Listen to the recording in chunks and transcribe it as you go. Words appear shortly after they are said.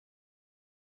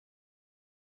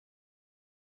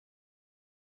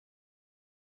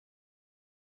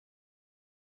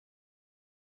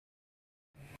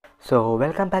So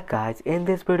welcome back guys. In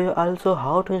this video also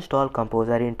how to install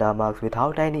Composer in Termux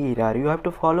without any error. You have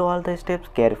to follow all the steps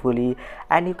carefully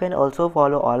and you can also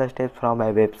follow all the steps from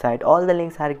my website. All the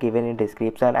links are given in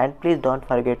description and please don't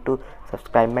forget to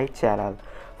subscribe my channel.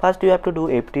 First you have to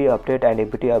do apt update and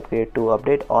apt upgrade to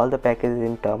update all the packages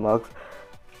in Termux.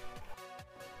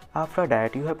 After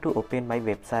that you have to open my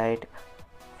website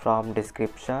from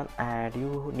description and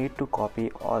you need to copy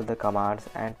all the commands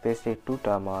and paste it to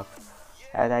Termux.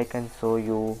 As I can show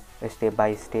you step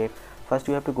by step. First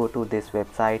you have to go to this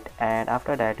website and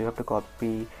after that you have to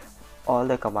copy all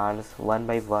the commands one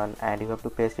by one and you have to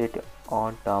paste it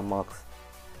on Termux.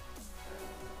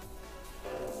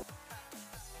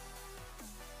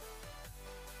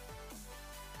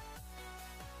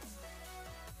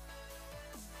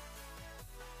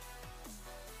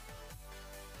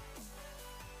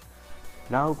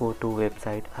 Now go to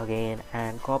website again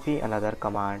and copy another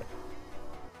command.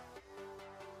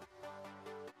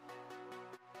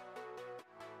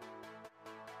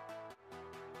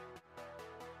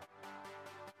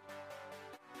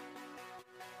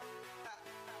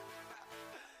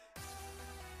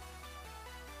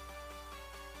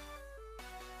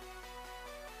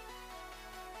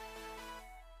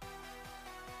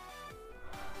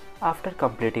 After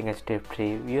completing step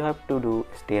 3, you have to do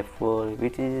step 4,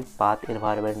 which is path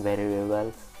environment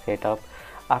variable setup.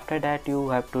 After that you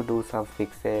have to do some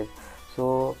fixes,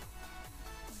 so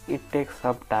it takes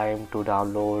some time to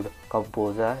download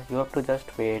Composer. You have to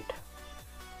just wait.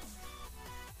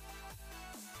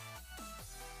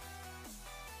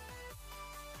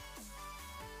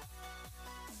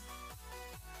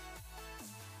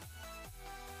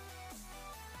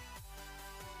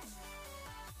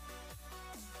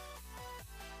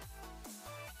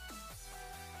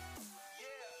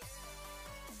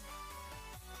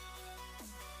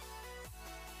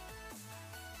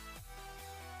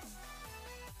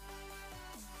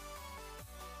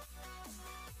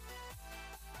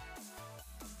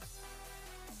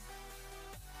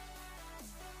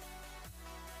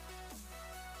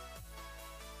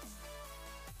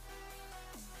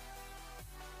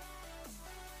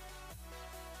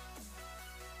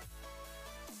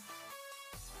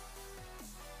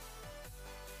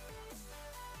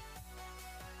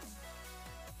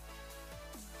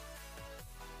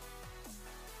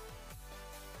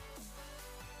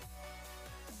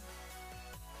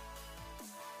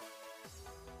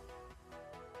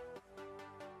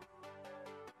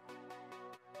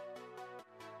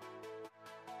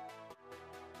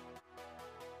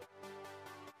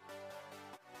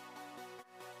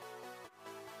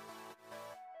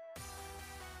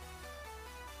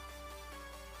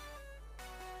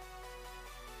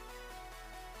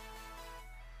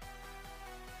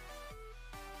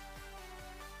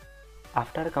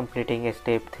 After completing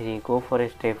step 3, go for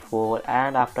step 4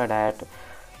 and after that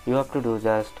you have to do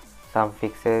just some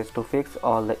fixes to fix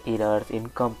all the errors in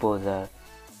Composer.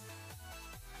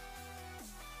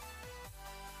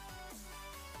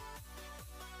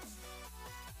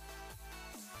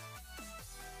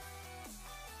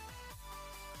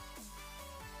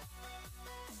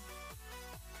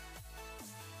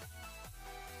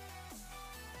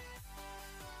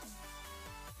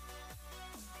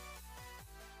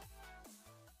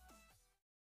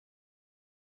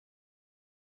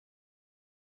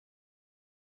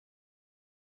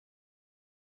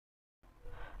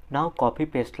 Now copy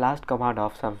paste last command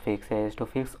of some fixes to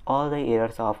fix all the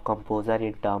errors of Composer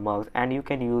in Termux, and you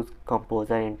can use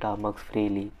Composer in Termux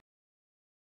freely.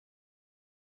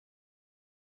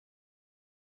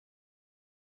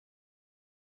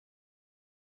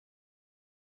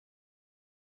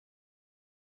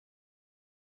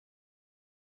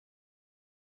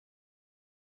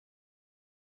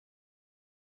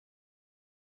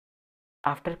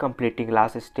 After completing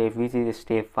last step, which is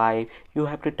step 5, you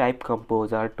have to type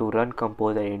Composer to run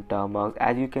Composer in Termux.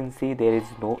 As you can see, there is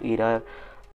no error.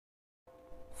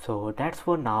 So that's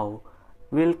for now.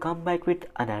 We'll come back with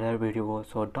another video,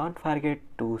 so don't forget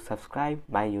to subscribe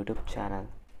my YouTube channel.